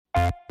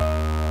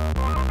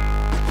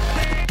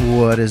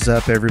What is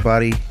up,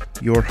 everybody?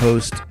 Your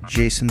host,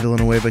 Jason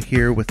Villanueva,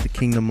 here with the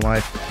Kingdom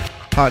Life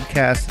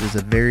podcast. It is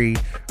a very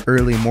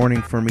early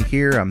morning for me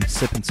here. I'm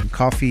sipping some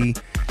coffee,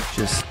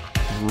 just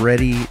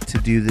ready to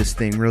do this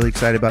thing. Really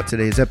excited about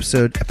today's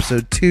episode.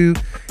 Episode 2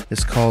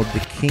 is called The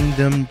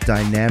Kingdom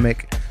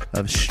Dynamic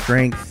of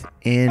Strength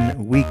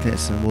in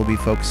Weakness, and we'll be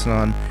focusing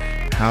on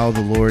how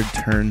the Lord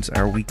turns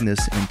our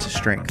weakness into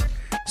strength.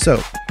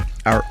 So,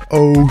 our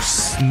oh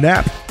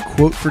snap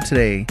quote for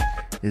today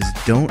is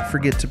don't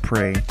forget to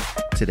pray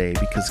today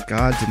because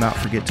God did not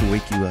forget to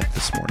wake you up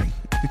this morning,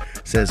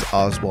 says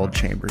Oswald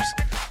Chambers.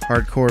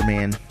 Hardcore,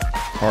 man.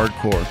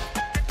 Hardcore.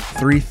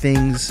 3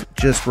 things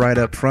just right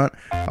up front.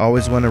 I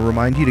always want to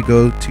remind you to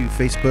go to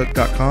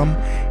facebook.com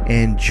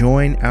and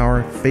join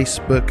our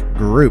Facebook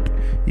group.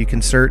 You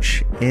can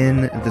search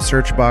in the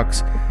search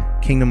box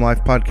Kingdom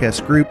Life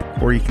Podcast group,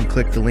 or you can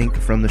click the link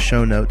from the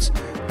show notes.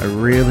 I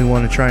really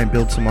want to try and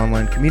build some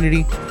online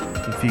community.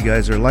 If you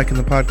guys are liking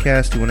the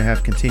podcast, you want to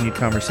have continued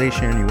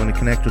conversation, you want to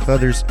connect with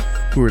others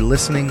who are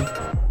listening,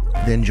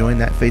 then join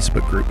that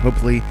Facebook group.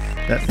 Hopefully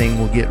that thing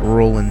will get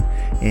rolling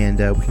and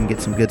we can get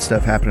some good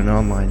stuff happening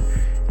online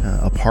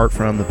apart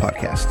from the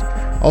podcast.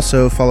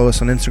 Also, follow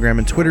us on Instagram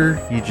and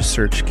Twitter. You just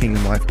search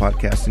Kingdom Life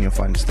Podcast and you'll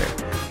find us there.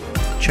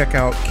 Check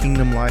out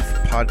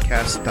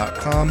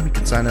kingdomlifepodcast.com. You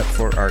can sign up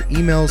for our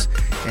emails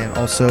and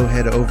also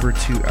head over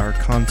to our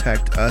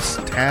Contact Us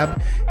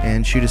tab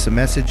and shoot us a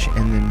message,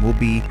 and then we'll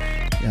be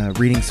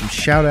reading some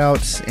shout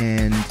outs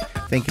and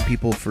thanking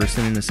people for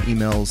sending us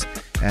emails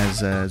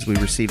as we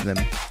receive them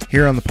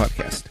here on the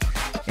podcast.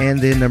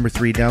 And then number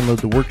 3, download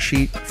the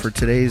worksheet for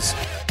today's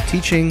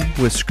teaching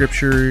with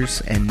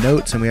scriptures and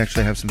notes, and we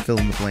actually have some fill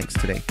in the blanks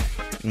today.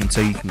 And so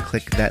you can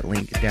click that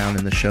link down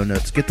in the show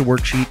notes, get the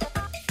worksheet,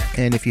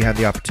 and if you have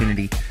the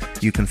opportunity,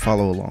 you can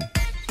follow along.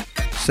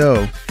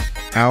 So,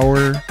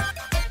 our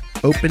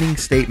opening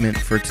statement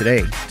for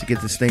today, to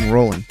get this thing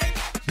rolling.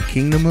 The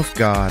kingdom of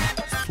God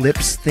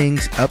flips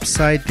things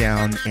upside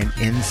down and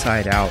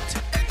inside out,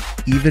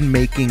 even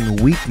making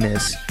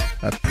weakness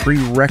a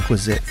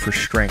prerequisite for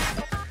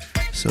strength.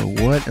 So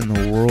what in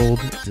the world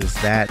does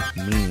that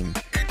mean?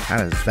 How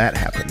does that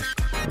happen?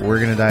 We're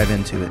going to dive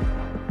into it.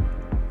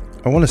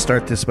 I want to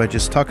start this by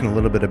just talking a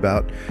little bit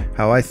about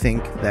how I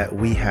think that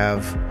we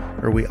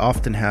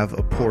often have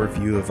a poor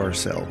view of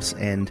ourselves,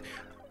 and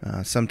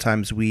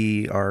sometimes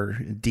we are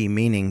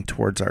demeaning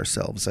towards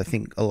ourselves. I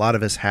think a lot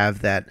of us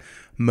have that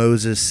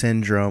Moses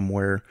syndrome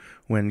where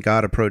when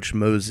God approached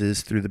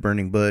Moses through the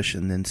burning bush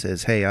and then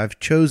says, hey, I've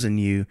chosen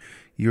you,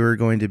 you're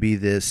going to be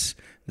this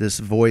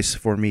voice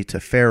for me to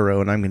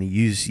Pharaoh, and I'm going to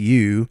use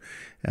you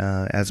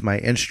as my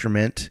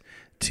instrument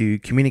to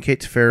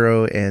communicate to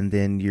Pharaoh, and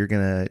then you're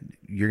gonna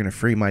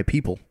free my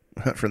people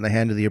from the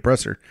hand of the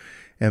oppressor.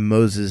 And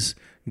Moses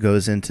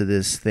goes into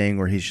this thing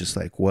where he's just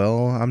like,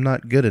 well, I'm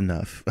not good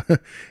enough.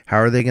 How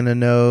are they gonna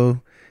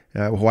know?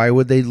 Why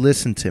would they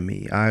listen to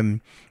me?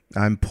 I'm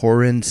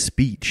poor in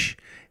speech.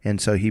 And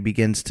so he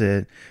begins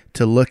to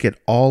look at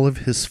all of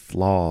his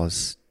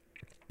flaws,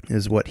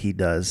 is what he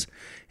does.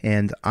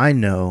 And I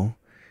know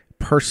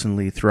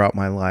personally throughout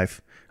my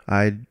life,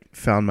 I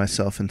found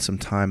myself in some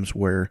times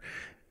where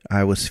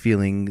I was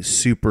feeling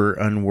super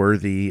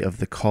unworthy of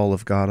the call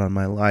of God on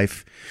my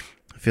life,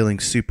 feeling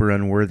super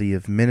unworthy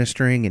of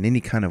ministering in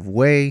any kind of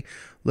way,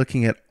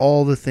 looking at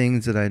all the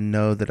things that I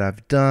know that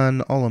I've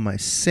done, all of my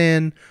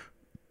sin,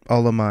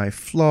 all of my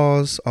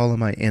flaws, all of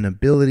my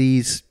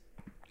inabilities.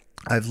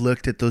 I've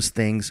looked at those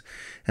things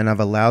and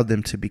I've allowed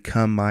them to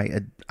become my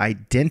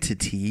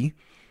identity.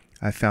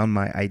 I found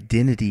my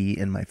identity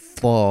in my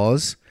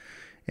flaws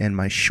and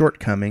my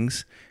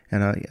shortcomings,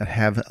 and I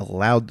have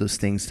allowed those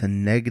things to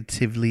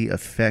negatively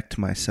affect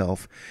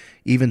myself,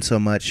 even so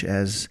much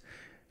as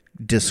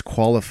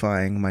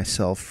disqualifying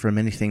myself from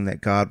anything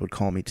that God would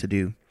call me to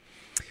do.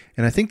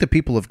 And I think the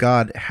people of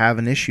God have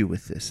an issue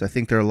with this. I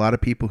think there are a lot of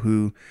people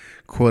who,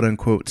 quote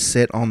unquote,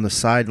 sit on the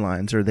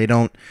sidelines, or they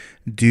don't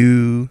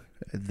do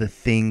the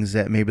things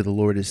that maybe the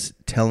Lord is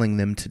telling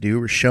them to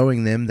do or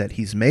showing them that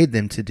He's made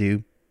them to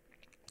do,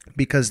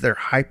 because they're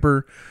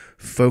hyper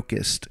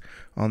focused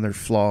on their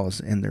flaws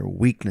and their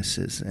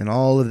weaknesses and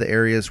all of the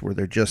areas where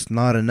they're just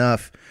not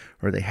enough,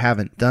 or they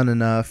haven't done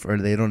enough, or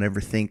they don't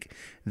ever think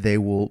they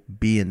will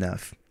be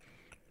enough.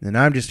 And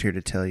I'm just here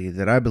to tell you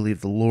that I believe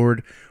the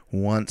Lord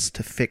wants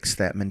to fix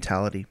that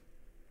mentality.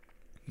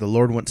 The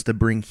Lord wants to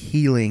bring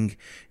healing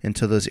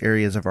into those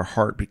areas of our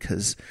heart,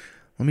 because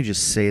let me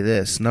just say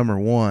this. Number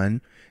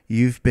 1,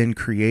 you've been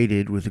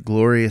created with a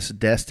glorious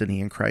destiny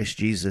in Christ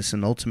Jesus,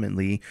 and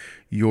ultimately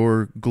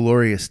your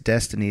glorious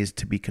destiny is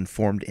to be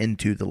conformed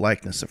into the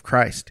likeness of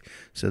Christ.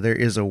 So there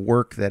is a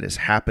work that is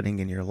happening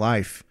in your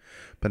life,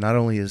 but not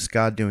only is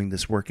God doing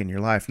this work in your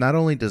life, not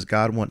only does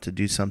God want to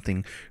do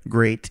something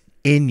great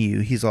in you,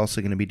 He's also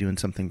going to be doing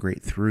something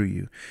great through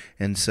you.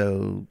 And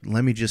so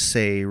let me just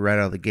say right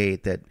out of the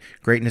gate that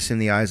greatness in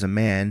the eyes of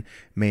man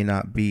may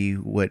not be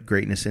what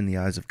greatness in the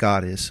eyes of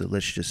God is. So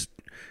let's just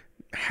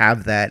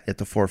have that at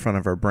the forefront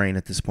of our brain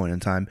at this point in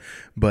time.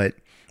 But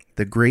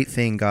The great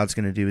thing God's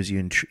going to do is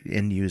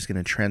in you is going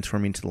to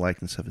transform you into the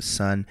likeness of his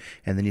Son,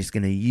 and then he's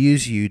going to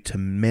use you to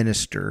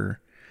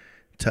minister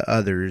to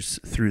others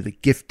through the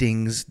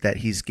giftings that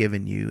he's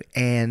given you,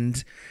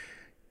 and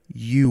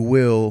you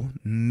will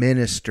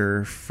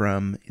minister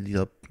from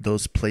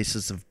those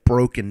places of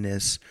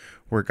brokenness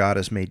where God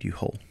has made you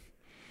whole.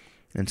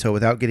 And so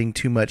without getting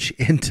too much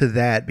into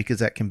that, because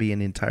that can be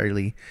an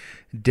entirely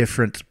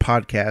different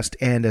podcast,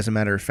 and as a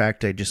matter of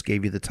fact, I just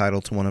gave you the title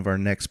to one of our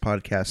next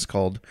podcasts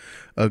called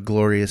A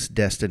Glorious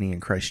Destiny in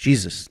Christ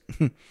Jesus.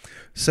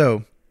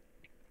 So,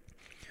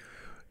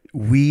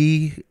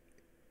 we,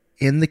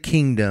 in the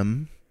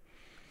kingdom,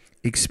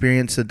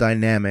 experience a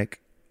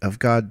dynamic of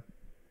God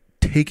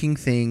taking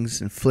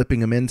things and flipping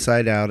them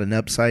inside out and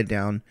upside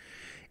down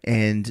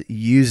and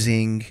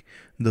using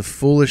the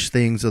foolish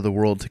things of the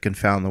world to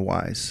confound the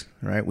wise,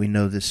 right? We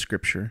know this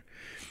scripture.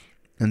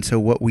 And so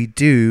what we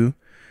do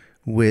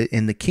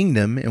in the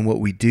kingdom and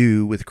what we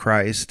do with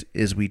Christ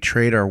is we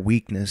trade our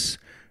weakness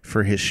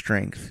for his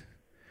strength.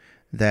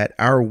 That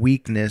our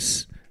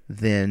weakness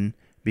then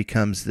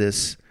becomes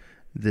this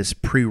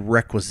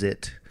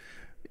prerequisite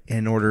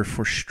in order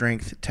for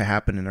strength to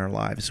happen in our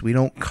lives. We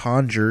don't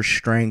conjure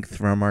strength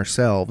from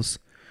ourselves.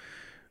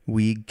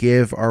 We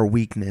give our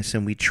weakness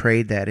and we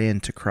trade that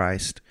in to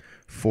Christ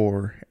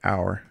for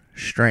our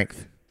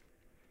strength.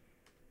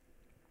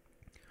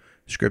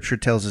 Scripture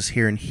tells us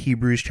here in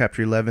Hebrews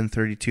chapter 11,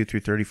 32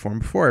 through 34.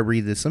 And before I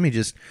read this, let me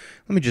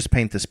just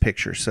paint this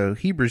picture. So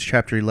Hebrews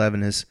chapter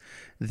 11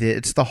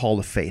 it's the hall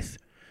of faith.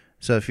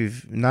 So if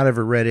you've not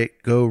ever read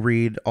it, go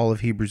read all of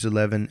Hebrews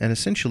 11. And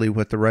essentially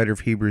what the writer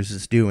of Hebrews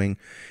is doing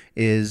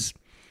is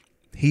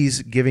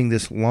he's giving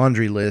this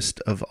laundry list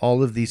of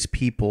all of these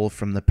people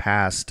from the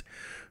past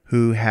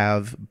who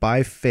have,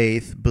 by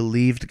faith,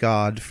 believed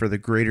God for the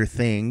greater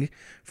thing,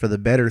 for the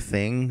better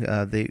thing.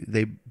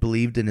 They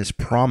believed in his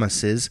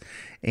promises,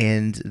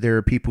 and there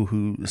are people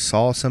who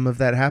saw some of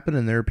that happen,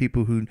 and there are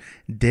people who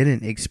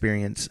didn't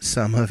experience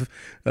some of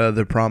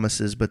the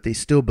promises, but they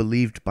still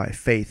believed by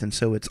faith. And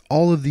so it's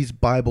all of these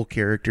Bible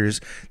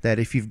characters that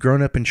if you've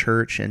grown up in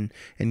church and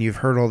you've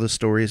heard all the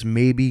stories,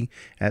 maybe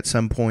at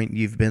some point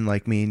you've been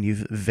like me and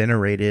you've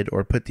venerated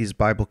or put these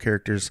Bible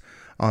characters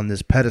on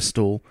this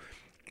pedestal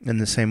in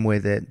the same way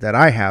that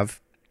I have.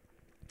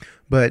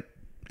 But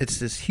it's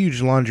this huge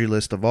laundry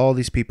list of all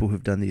these people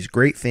who've done these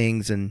great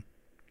things, and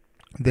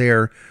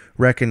they're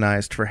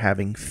recognized for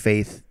having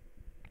faith.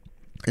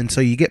 And so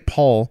you get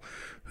Paul,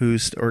 you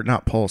get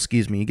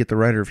the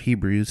writer of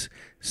Hebrews.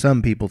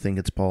 Some people think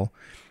it's Paul.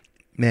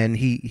 And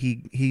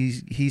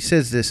he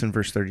says this in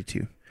verse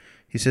 32.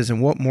 He says,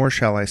 "And what more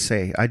shall I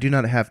say? I do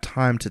not have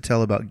time to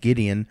tell about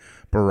Gideon,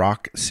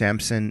 Barak,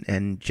 Samson,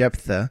 and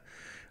Jephthah,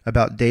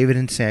 about David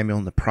and Samuel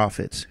and the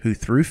prophets, who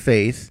through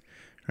faith,"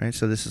 right?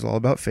 So this is all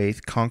about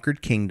faith,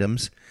 "conquered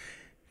kingdoms,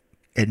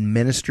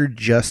 administered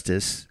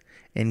justice,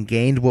 and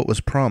gained what was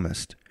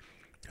promised,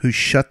 who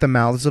shut the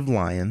mouths of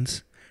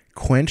lions,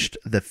 quenched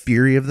the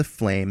fury of the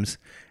flames,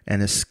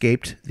 and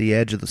escaped the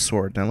edge of the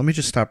sword." Now let me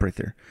just stop right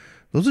there.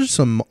 Those are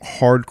some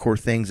hardcore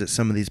things that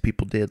some of these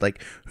people did,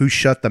 like who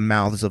shut the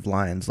mouths of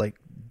lions. Like,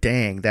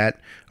 dang,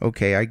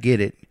 okay, I get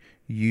it.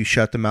 You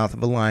shut the mouth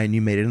of a lion, you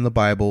made it in the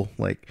Bible,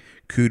 like,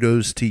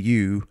 kudos to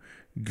you.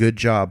 Good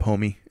job,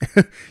 homie.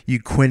 You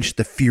quenched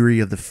the fury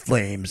of the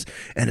flames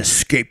and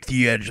escaped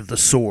the edge of the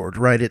sword,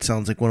 right? It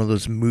sounds like one of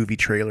those movie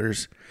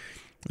trailers.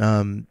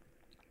 But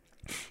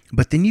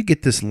then you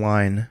get this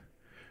line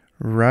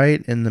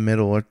right in the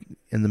middle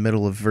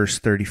of verse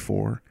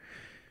 34.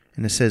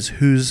 And it says,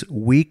 "whose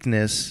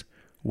weakness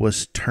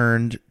was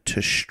turned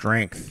to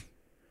strength,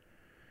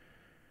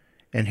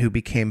 and who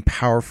became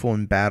powerful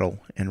in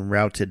battle and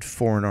routed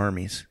foreign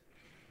armies."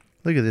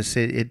 Look at this.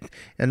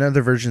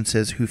 Another version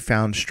says, "who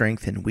found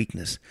strength in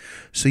weakness."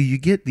 So you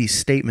get these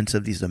statements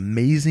of these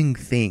amazing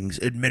things: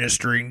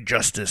 administering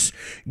justice,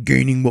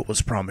 gaining what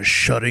was promised,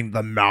 shutting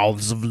the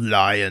mouths of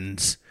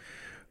lions,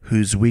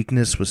 whose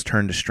weakness was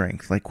turned to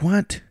strength. Like,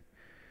 what?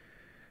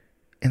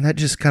 And that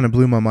just kind of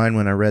blew my mind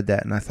when I read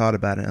that, and I thought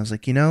about it. I was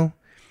like,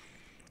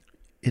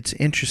 it's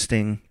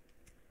interesting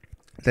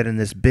that in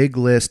this big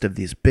list of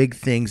these big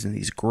things and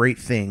these great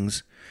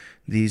things,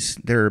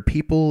 there are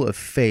people of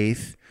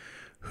faith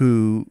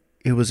who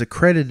it was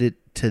accredited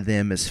to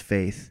them as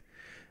faith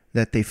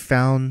that they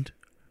found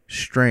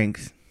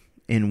strength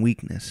in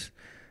weakness,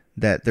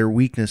 that their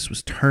weakness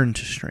was turned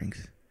to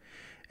strength.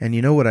 And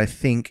you know what I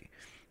think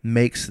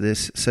makes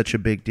this such a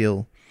big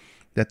deal,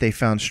 that they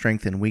found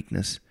strength in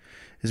weakness,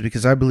 is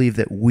because I believe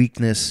that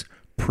weakness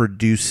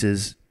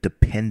produces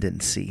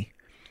dependency.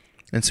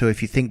 And so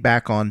if you think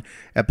back on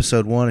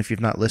episode 1, if you've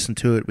not listened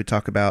to it, we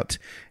talk about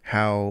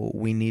how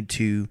we need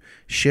to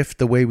shift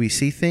the way we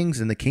see things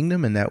in the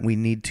kingdom, and that we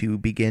need to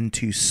begin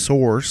to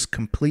source,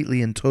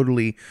 completely and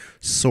totally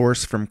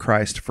source from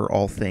Christ for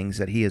all things,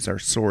 that he is our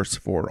source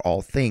for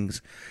all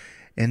things.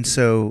 And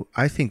so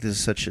I think this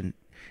is such an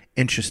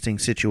interesting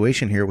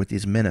situation here with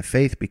these men of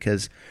faith,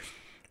 because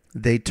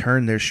they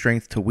turned their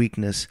strength to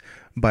weakness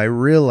by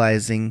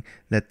realizing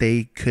that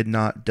they could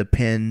not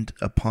depend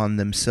upon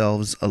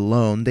themselves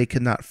alone. They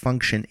could not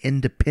function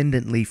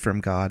independently from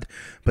God,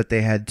 but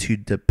they had to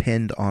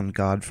depend on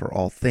God for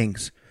all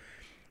things.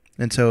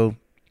 And so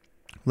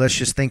let's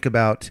just think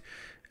about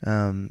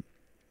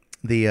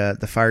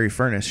the fiery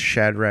furnace,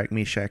 Shadrach,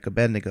 Meshach,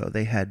 Abednego.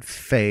 They had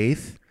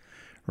faith,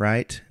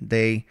 right?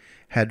 They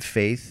had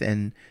faith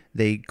and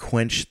they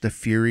quenched the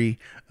fury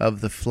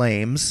of the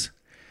flames,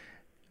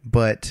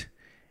 but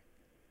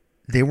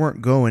they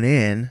weren't going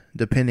in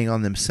depending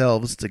on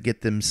themselves to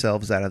get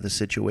themselves out of the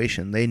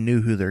situation. They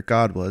knew who their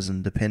God was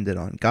and depended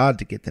on God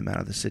to get them out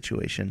of the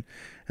situation.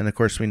 And of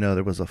course, we know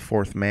there was a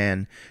fourth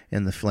man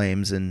in the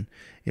flames, and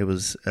it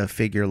was a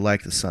figure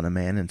like the Son of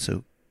Man. And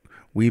so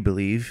we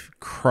believe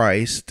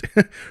Christ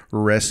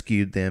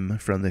rescued them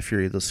from the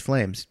fury of those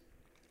flames.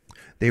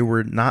 They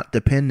were not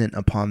dependent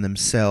upon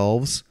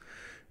themselves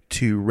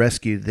to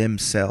rescue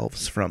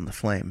themselves from the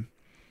flame.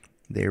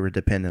 They were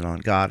dependent on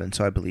God. And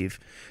so I believe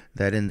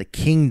that in the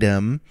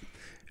kingdom,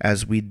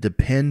 as we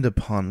depend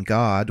upon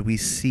God, we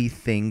see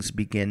things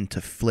begin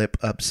to flip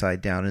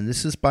upside down. And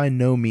this is by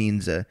no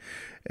means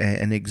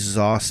an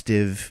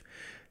exhaustive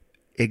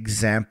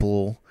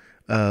example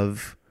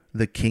of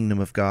the kingdom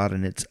of God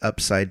and its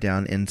upside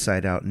down,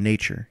 inside out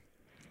nature.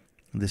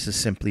 This is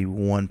simply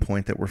one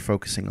point that we're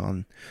focusing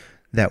on,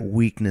 that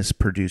weakness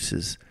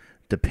produces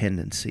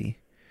dependency.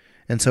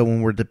 And so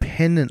when we're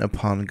dependent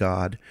upon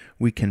God,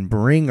 we can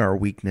bring our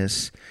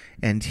weakness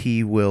and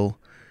He will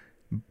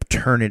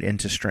turn it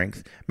into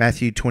strength.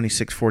 Matthew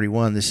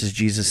 26:41, this is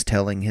Jesus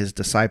telling His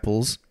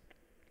disciples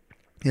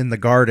in the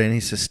garden. He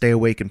says, stay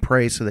awake and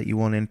pray so that you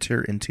won't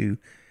enter into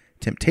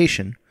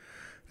temptation.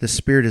 The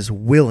spirit is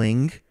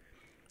willing,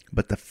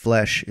 but the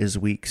flesh is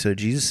weak. So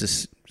Jesus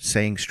is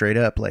saying straight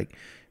up, like,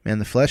 man,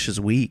 the flesh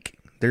is weak.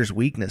 There's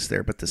weakness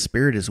there, but the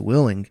spirit is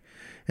willing.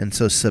 And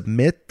so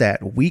submit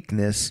that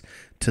weakness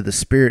to the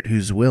spirit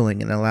who's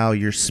willing and allow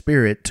your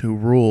spirit to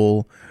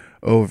rule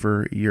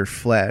over your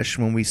flesh.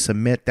 When we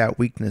submit that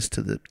weakness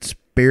to the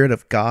Spirit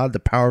of God, the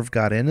power of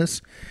God in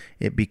us,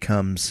 it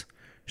becomes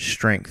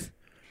strength.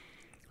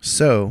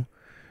 So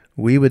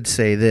we would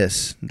say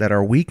this, that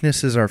our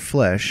weakness is our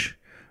flesh,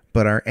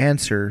 but our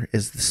answer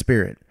is the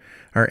Spirit.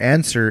 Our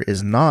answer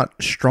is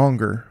not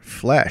stronger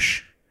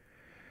flesh.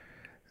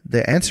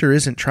 The answer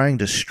isn't trying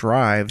to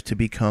strive to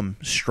become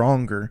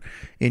stronger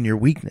in your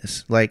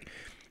weakness. Like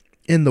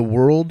in the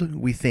world,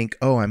 we think,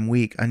 oh, I'm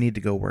weak, I need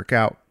to go work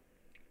out.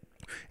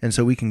 And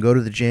so we can go to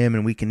the gym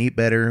and we can eat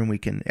better and we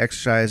can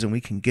exercise and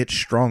we can get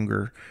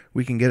stronger.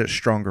 We can get a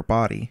stronger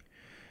body.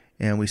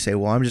 And we say,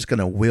 well, I'm just going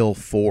to will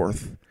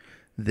forth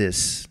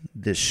this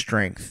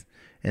strength.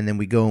 And then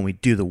we go and we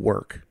do the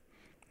work.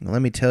 Now,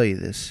 let me tell you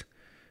this,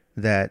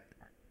 that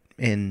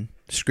in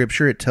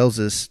Scripture, it tells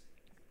us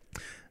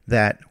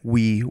that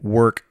we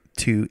work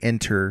to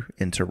enter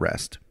into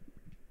rest,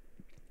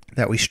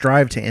 that we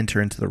strive to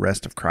enter into the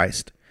rest of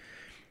Christ.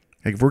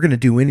 Like if we're going to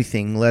do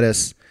anything, let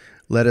us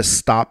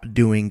stop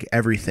doing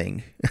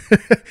everything.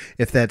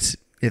 if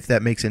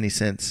that makes any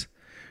sense.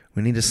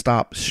 We need to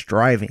stop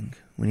striving.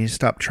 We need to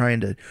stop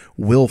trying to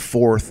will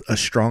forth a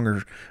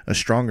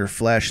stronger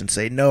flesh and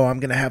say, no, I'm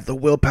going to have the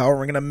willpower.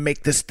 We're going to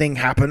make this thing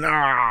happen.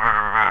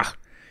 Ah!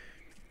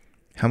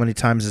 How many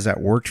times has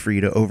that worked for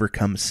you to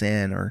overcome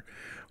sin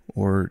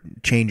or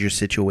change your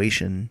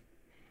situation?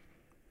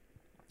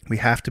 We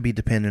have to be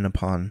dependent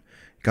upon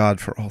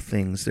God for all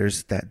things.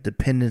 There's that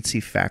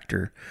dependency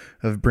factor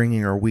of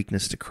bringing our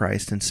weakness to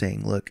Christ and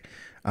saying, look,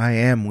 I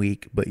am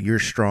weak, but you're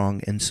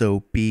strong, and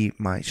so be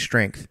my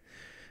strength.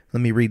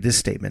 Let me read this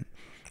statement.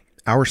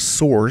 Our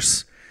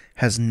source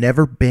has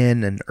never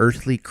been an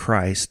earthly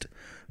Christ,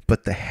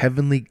 but the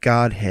heavenly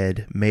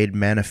Godhead made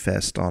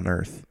manifest on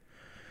earth.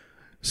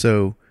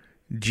 So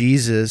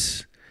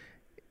Jesus,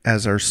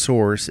 as our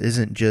source,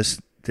 isn't just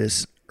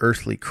this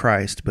earthly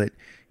Christ, but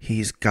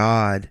He's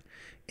God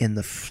in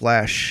the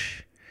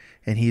flesh,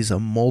 and He's a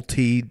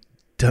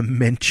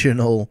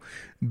multi-dimensional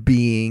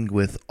being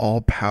with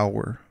all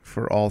power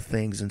for all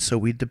things. And so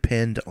we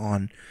depend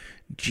on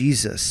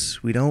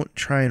Jesus. We don't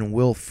try and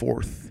will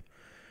forth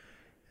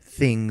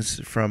things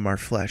from our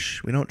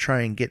flesh. We don't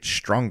try and get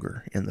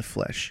stronger in the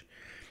flesh.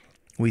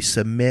 We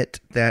submit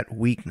that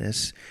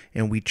weakness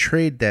and we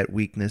trade that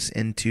weakness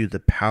into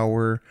the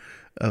power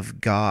of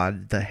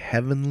God, the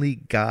heavenly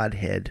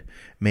Godhead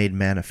made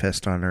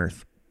manifest on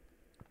earth.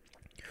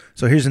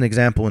 So here's an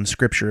example in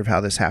Scripture of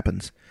how this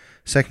happens.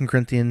 2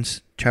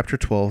 Corinthians chapter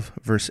 12,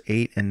 verse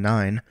 8 and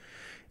 9.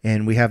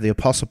 And we have the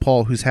Apostle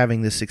Paul who's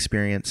having this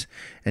experience.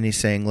 And he's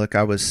saying, look,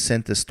 I was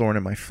sent this thorn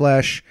in my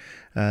flesh,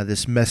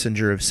 this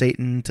messenger of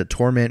Satan to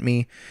torment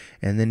me.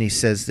 And then he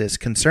says this,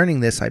 concerning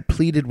this, I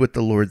pleaded with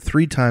the Lord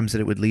 3 times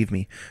that it would leave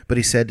me. But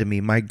he said to me,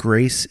 my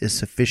grace is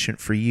sufficient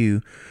for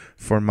you,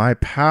 for my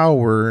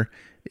power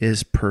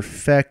is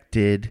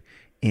perfected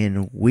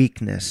in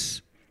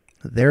weakness.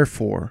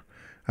 Therefore,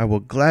 I will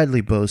gladly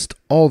boast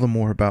all the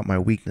more about my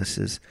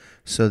weaknesses,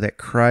 so that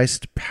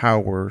Christ's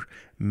power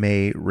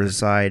may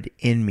reside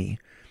in me.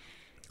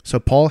 So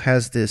Paul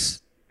has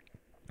this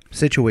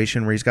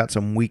situation where he's got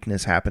some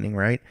weakness happening,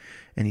 right?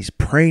 And he's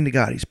praying to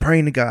God. He's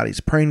praying to God. He's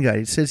praying to God.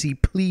 It says he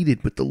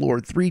pleaded with the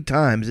Lord 3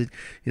 times.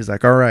 He's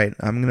like, all right,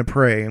 I'm going to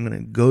pray. I'm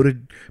going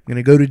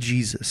to go to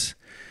Jesus.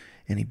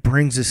 And he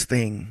brings this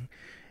thing,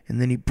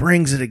 and then he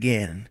brings it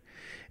again.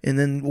 And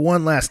then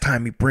one last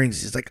time he brings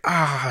it. He's like,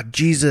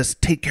 Jesus,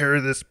 take care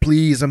of this,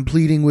 please. I'm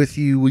pleading with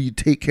you. Will you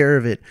take care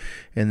of it?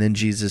 And then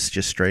Jesus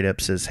just straight up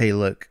says, hey,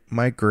 look,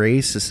 my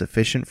grace is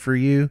sufficient for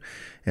you,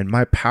 and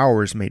my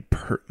power is made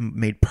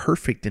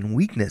perfect in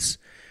weakness.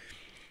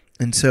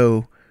 And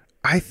so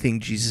I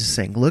think Jesus is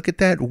saying, look at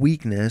that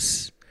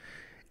weakness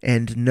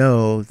and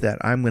know that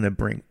I'm going to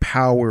bring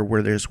power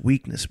where there's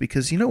weakness.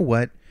 Because you know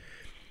what?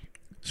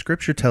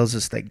 Scripture tells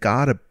us that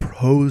God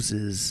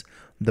opposes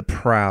the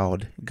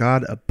proud.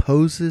 God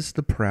opposes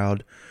the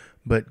proud,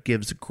 but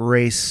gives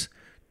grace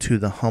to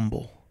the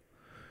humble.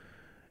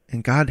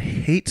 And God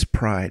hates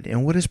pride.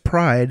 And what is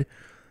pride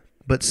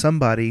but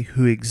somebody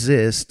who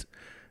exists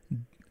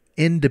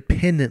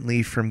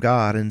independently from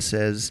God and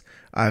says,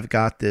 I've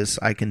got this,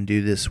 I can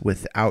do this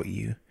without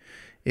you.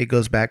 It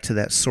goes back to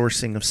that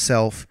sourcing of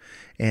self,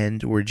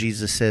 and where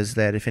Jesus says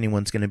that if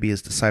anyone's going to be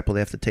his disciple, they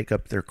have to take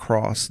up their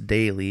cross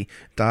daily,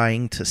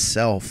 dying to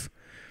self.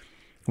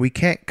 We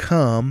can't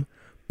come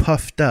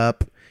puffed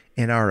up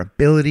in our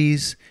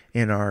abilities,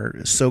 in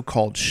our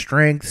so-called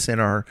strengths, in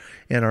our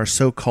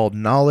so-called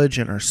knowledge,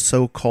 in our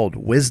so-called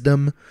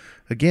wisdom.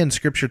 Again,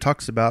 Scripture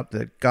talks about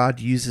that God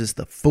uses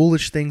the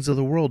foolish things of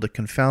the world to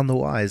confound the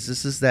wise.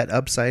 This is that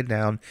upside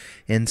down,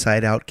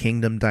 inside out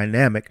kingdom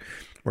dynamic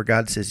where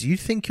God says, you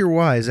think you're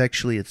wise,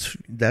 actually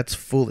that's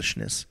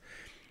foolishness.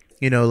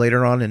 You know,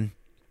 later on in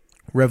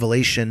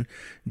Revelation,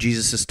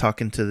 Jesus is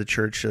talking to the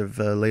church of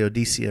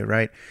Laodicea,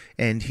 right?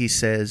 And he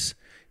says,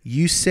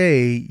 you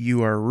say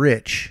you are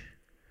rich.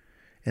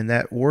 And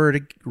that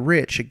word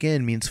rich,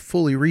 again, means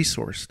fully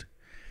resourced.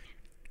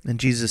 And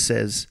Jesus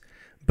says,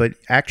 but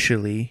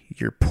actually,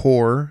 you're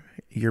poor,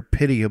 you're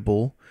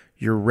pitiable,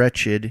 you're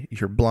wretched,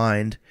 you're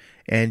blind,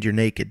 and you're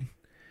naked.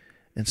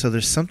 And so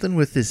there's something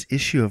with this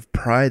issue of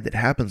pride that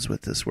happens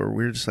with this where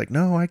we're just like,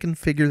 no, I can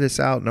figure this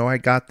out. No, I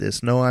got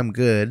this. No, I'm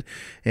good.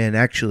 And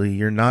actually,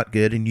 you're not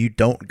good and you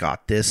don't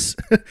got this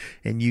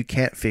and you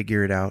can't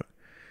figure it out.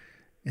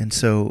 And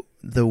so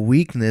the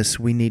weakness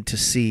we need to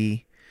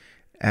see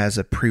as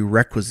a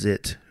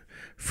prerequisite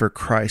for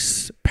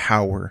Christ's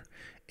power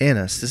in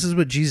us. This is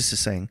what Jesus is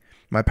saying.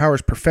 My power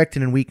is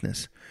perfected in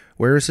weakness.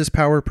 Where is his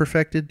power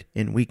perfected?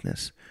 In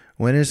weakness.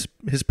 When is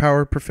his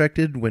power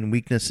perfected? When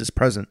weakness is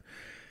present.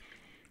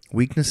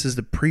 Weakness is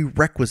the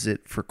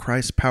prerequisite for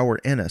Christ's power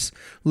in us.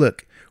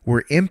 Look,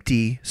 we're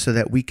empty so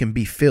that we can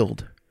be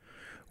filled.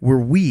 We're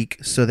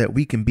weak so that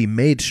we can be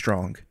made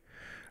strong.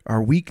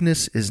 Our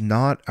weakness is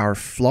not our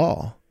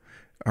flaw.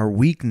 Our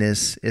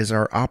weakness is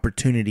our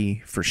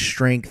opportunity for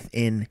strength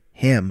in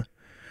Him.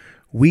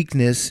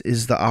 Weakness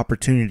is the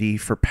opportunity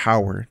for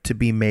power to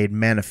be made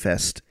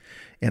manifest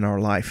in our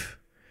life.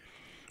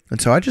 And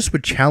so I just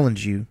would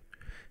challenge you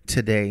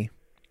today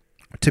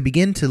to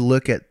begin to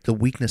look at the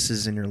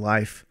weaknesses in your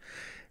life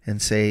and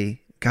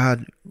say,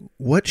 God,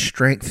 what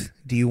strength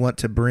do you want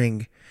to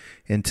bring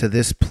into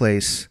this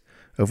place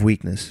of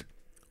weakness?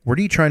 What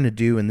are you trying to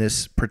do in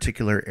this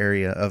particular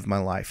area of my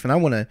life? And I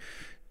want to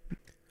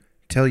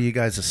tell you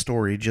guys a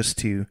story just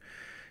to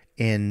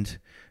end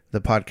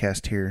the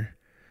podcast here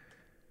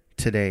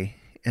today.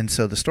 And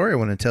so the story I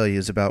want to tell you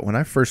is about when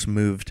I first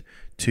moved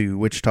to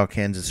Wichita,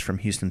 Kansas from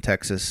Houston,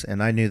 Texas,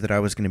 and I knew that I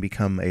was going to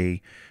become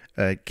a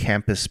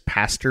campus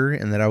pastor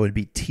and that I would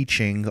be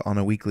teaching on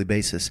a weekly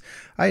basis.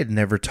 I had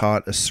never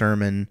taught a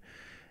sermon.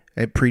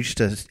 I preached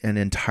an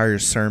entire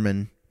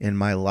sermon in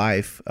my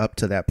life up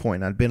to that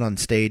point. I'd been on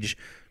stage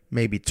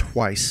maybe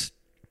twice,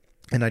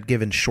 and I'd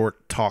given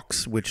short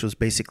talks, which was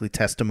basically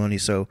testimony,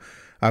 so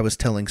I was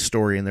telling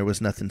story and there was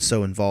nothing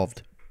so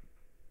involved.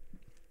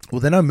 Well,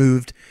 then I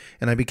moved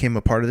and I became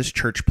a part of this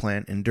church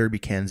plant in Derby,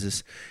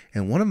 Kansas.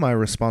 And one of my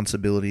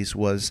responsibilities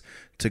was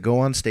to go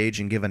on stage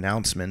and give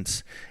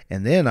announcements.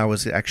 And then I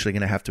was actually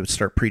going to have to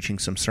start preaching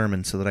some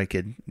sermons so that I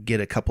could get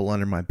a couple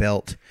under my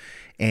belt.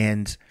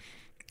 And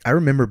I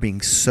remember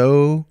being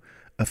so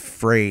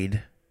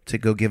afraid to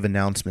go give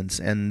announcements.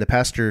 And the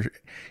pastor,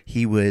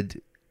 he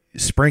would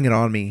spring it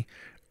on me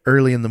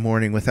early in the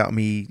morning without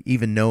me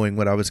even knowing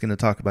what I was going to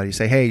talk about. He'd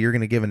say, hey, you're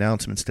going to give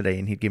announcements today.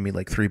 And he'd give me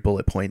like 3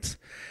 bullet points.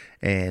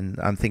 And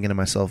I'm thinking to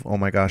myself, oh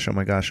my gosh, oh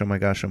my gosh, oh my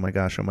gosh, oh my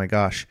gosh, oh my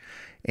gosh.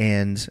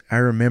 And I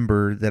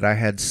remember that I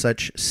had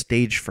such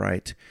stage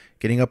fright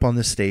getting up on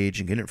the stage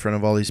and getting in front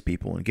of all these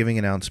people and giving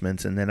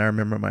announcements. And then I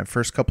remember my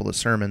first couple of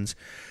sermons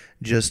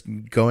just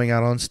going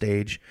out on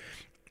stage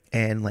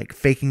and like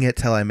faking it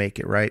till I make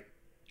it, right?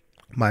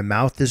 My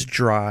mouth is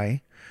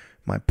dry.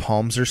 My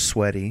palms are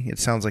sweaty. It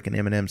sounds like an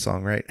Eminem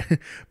song, right?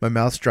 My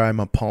mouth's dry.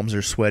 My palms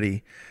are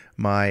sweaty.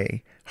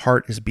 My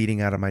heart is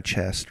beating out of my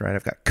chest, right?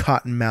 I've got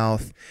cotton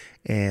mouth,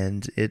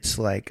 and it's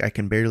like I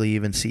can barely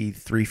even see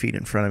 3 feet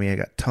in front of me. I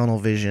got tunnel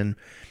vision,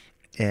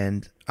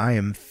 and I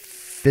am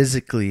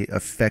physically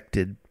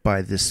affected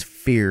by this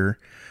fear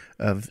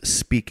of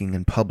speaking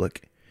in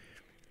public.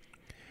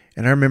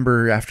 And I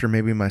remember after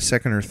maybe my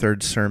second or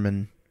third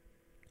sermon,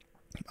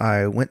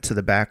 I went to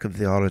the back of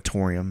the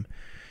auditorium,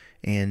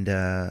 and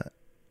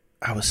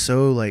I was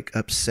so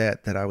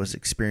upset that I was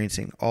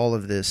experiencing all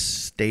of this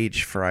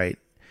stage fright,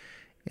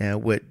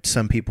 what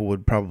some people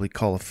would probably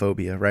call a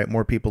phobia, right?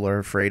 More people are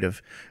afraid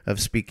of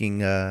speaking,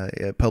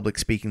 public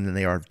speaking, than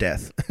they are of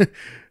death.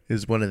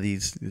 Is one of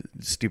these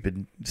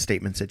stupid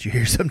statements that you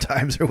hear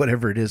sometimes, or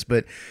whatever it is.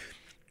 But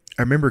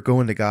I remember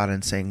going to God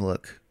and saying,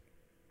 look,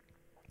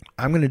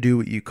 I'm going to do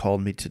what you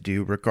called me to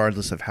do,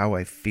 regardless of how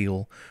I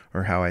feel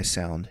or how I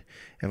sound.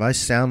 If I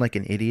sound like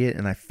an idiot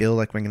and I feel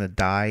like I'm going to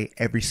die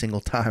every single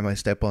time I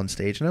step on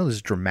stage, I know this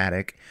is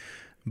dramatic,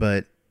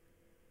 but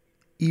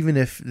even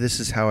if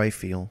this is how I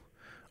feel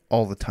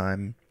all the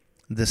time,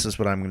 this is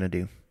what I'm going to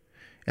do.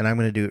 And I'm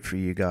going to do it for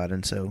you, God.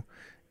 And so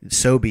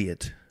be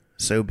it.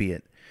 So be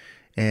it.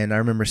 And I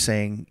remember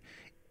saying,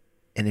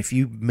 and if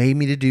you made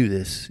me to do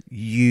this,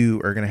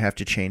 you are going to have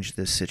to change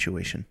this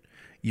situation.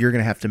 You're going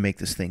to have to make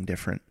this thing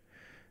different.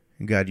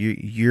 God,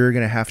 you're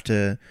going to have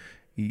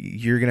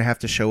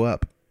to show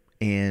up,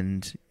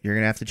 and you're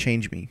going to have to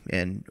change me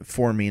and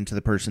form me into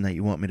the person that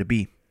you want me to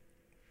be.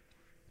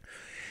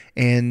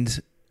 And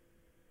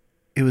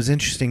it was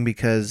interesting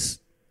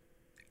because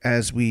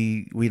as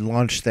we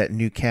launched that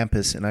new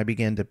campus and I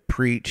began to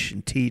preach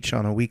and teach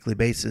on a weekly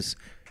basis,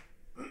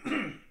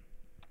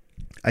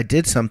 I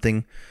did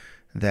something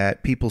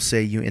that people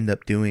say you end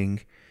up doing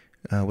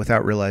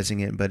without realizing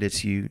it, but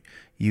it's you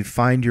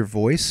find your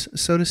voice,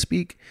 so to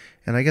speak.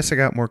 And I guess I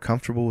got more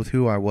comfortable with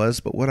who I was,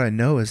 but what I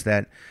know is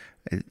that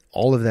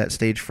all of that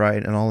stage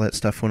fright and all that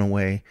stuff went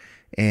away,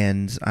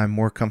 and I'm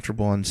more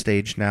comfortable on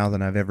stage now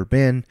than I've ever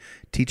been,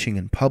 teaching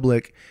in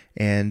public,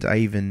 and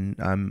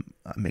I'm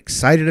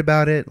excited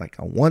about it. Like,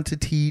 I want to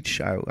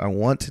teach, I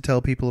want to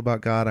tell people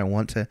about God, I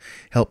want to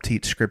help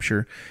teach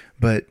Scripture,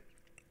 but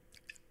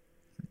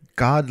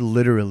God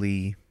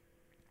literally,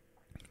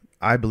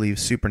 I believe,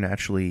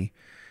 supernaturally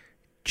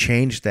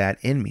changed that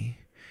in me.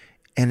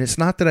 And it's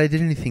not that I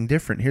did anything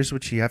different. Here's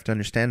what you have to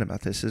understand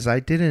about this, is I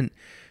didn't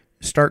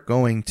start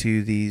going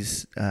to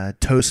these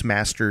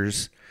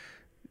Toastmasters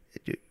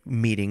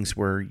meetings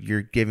where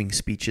you're giving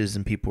speeches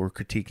and people are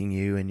critiquing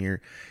you, and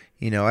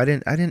I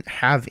didn't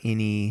have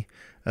any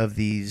of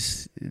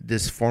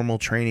this formal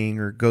training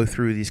or go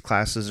through these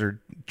classes or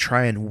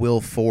try and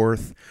will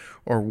forth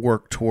or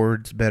work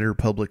towards better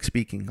public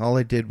speaking. All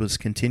I did was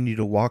continue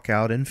to walk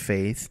out in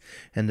faith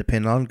and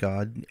depend on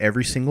God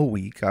every single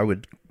week. I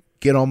would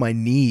get on my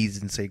knees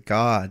and say,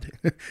 God,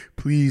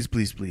 please,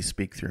 please, please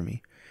speak through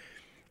me.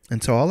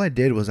 And so all I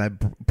did was I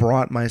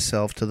brought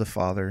myself to the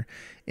Father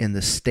in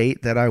the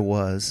state that I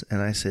was,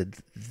 and I said,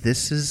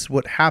 this is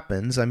what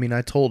happens. I mean,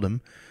 I told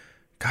him,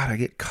 God, I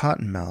get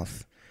cotton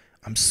mouth.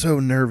 I'm so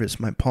nervous.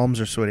 My palms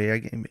are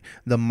sweaty.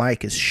 The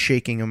mic is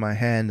shaking in my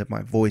hand and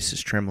my voice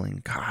is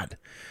trembling. God,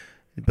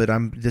 but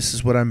this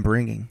is what I'm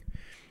bringing.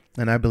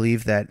 And I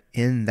believe that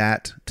in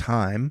that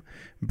time,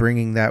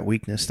 bringing that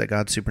weakness, that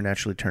God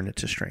supernaturally turned it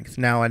to strength.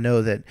 Now, I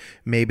know that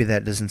maybe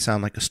that doesn't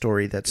sound like a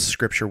story that's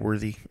scripture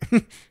worthy,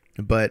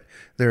 but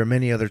there are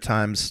many other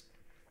times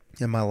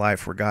in my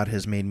life where God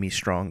has made me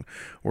strong,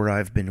 where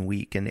I've been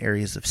weak in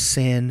areas of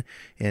sin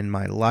in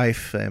my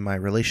life and my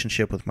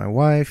relationship with my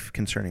wife,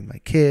 concerning my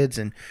kids,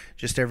 and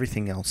just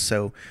everything else.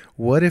 So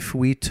what if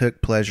we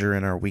took pleasure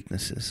in our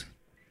weaknesses?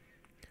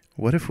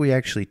 What if we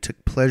actually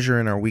took pleasure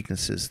in our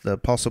weaknesses? The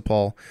Apostle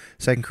Paul,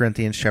 2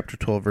 Corinthians chapter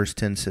 12, verse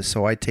 10 says,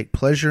 so I take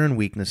pleasure in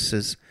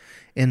weaknesses,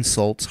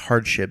 insults,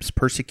 hardships,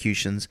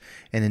 persecutions,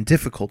 and in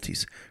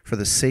difficulties for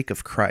the sake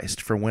of Christ.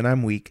 For when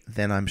I'm weak,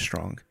 then I'm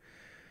strong.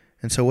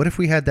 And so what if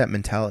we had that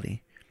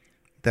mentality,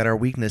 that our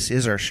weakness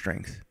is our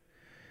strength,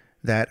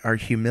 that our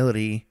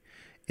humility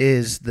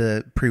is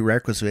the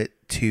prerequisite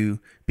to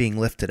being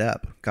lifted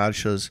up? God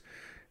shows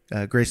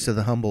grace to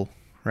the humble,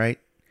 right?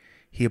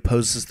 He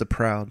opposes the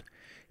proud.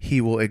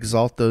 He will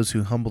exalt those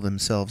who humble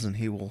themselves, and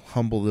he will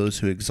humble those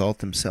who exalt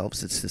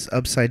themselves. It's this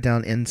upside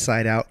down,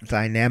 inside out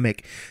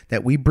dynamic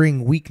that we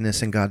bring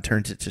weakness and God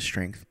turns it to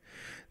strength.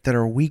 That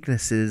our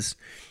weaknesses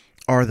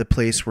are the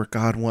place where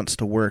God wants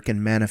to work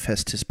and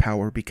manifest his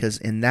power, because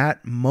in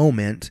that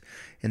moment,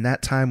 in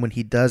that time when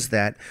he does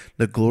that,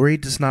 the glory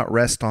does not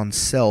rest on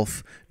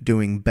self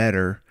doing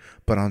better,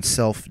 but on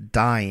self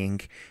dying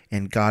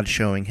and God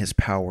showing his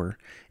power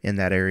in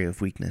that area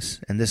of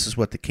weakness. And this is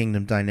what the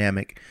kingdom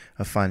dynamic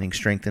of finding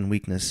strength and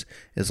weakness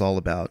is all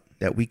about.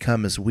 That we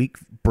come as weak,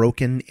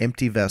 broken,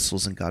 empty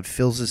vessels, and God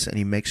fills us and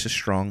he makes us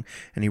strong,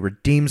 and he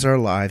redeems our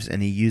lives,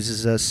 and he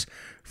uses us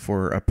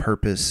for a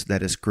purpose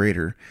that is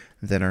greater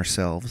than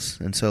ourselves.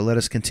 And so let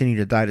us continue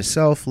to die to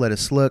self. Let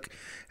us look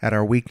at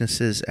our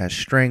weaknesses as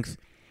strength.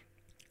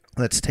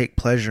 Let's take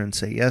pleasure and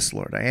say, yes,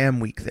 Lord, I am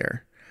weak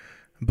there,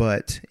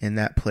 but in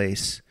that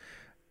place,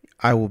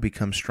 I will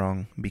become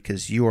strong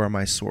because you are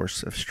my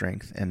source of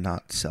strength and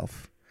not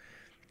self.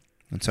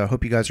 And so I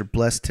hope you guys are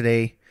blessed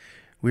today.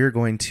 We are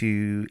going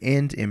to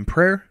end in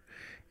prayer,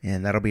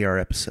 and that'll be our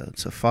episode.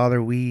 So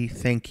Father, we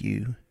thank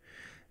you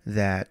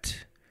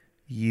that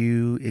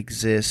you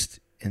exist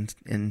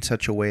in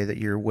such a way that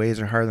your ways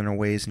are higher than our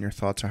ways and your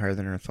thoughts are higher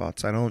than our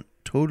thoughts. I don't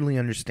totally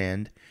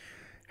understand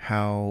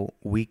how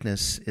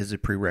weakness is a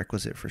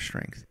prerequisite for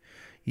strength.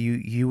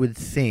 I would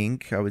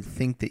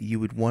think that you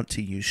would want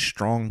to use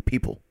strong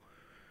people.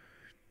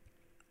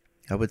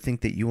 I would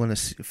think that you want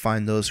to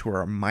find those who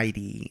are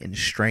mighty in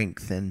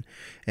strength and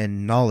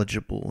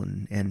knowledgeable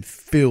and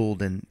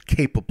filled and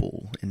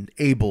capable and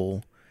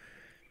able.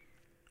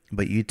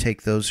 But you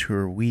take those who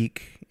are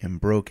weak and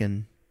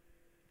broken,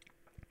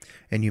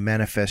 and you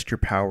manifest your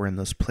power in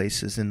those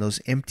places, in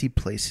those empty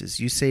places.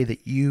 You say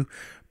that you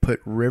put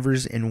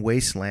rivers in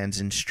wastelands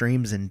and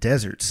streams in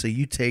deserts. So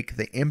you take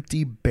the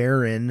empty,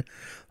 barren,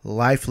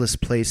 lifeless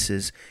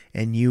places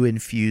and you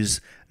infuse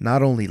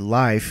not only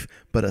life,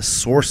 but a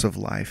source of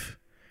life.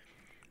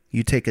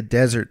 You take a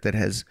desert that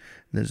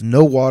there's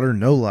no water,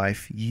 no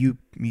life. You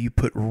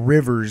put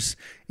rivers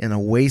in a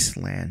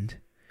wasteland,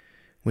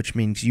 which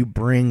means you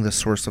bring the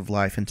source of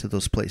life into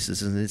those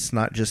places. And it's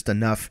not just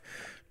enough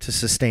to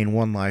sustain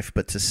one life,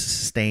 but to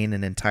sustain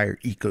an entire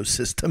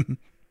ecosystem.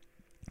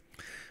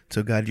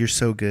 So God, you're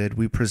so good.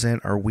 We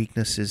present our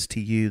weaknesses to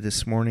you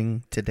this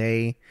morning,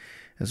 today.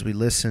 As we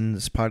listen to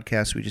this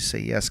podcast, we just say,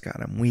 yes, God,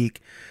 I'm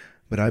weak,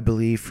 but I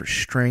believe for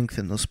strength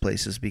in those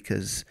places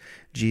because,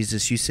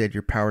 Jesus, you said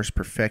your power is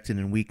perfected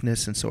in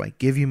weakness, and so I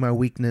give you my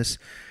weakness,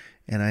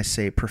 and I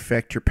say,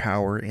 perfect your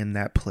power in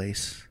that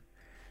place.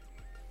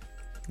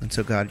 And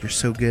so, God, you're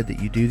so good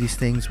that you do these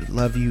things. We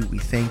love you. We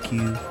thank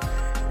you.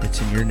 It's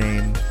in your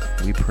name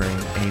we pray.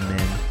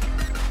 Amen.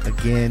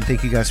 Again,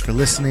 thank you guys for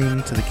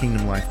listening to the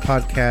Kingdom Life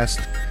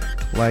podcast.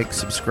 Like,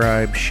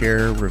 subscribe,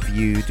 share,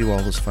 review, do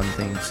all those fun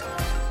things,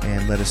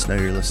 and let us know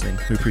you're listening.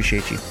 We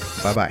appreciate you.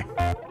 Bye-bye.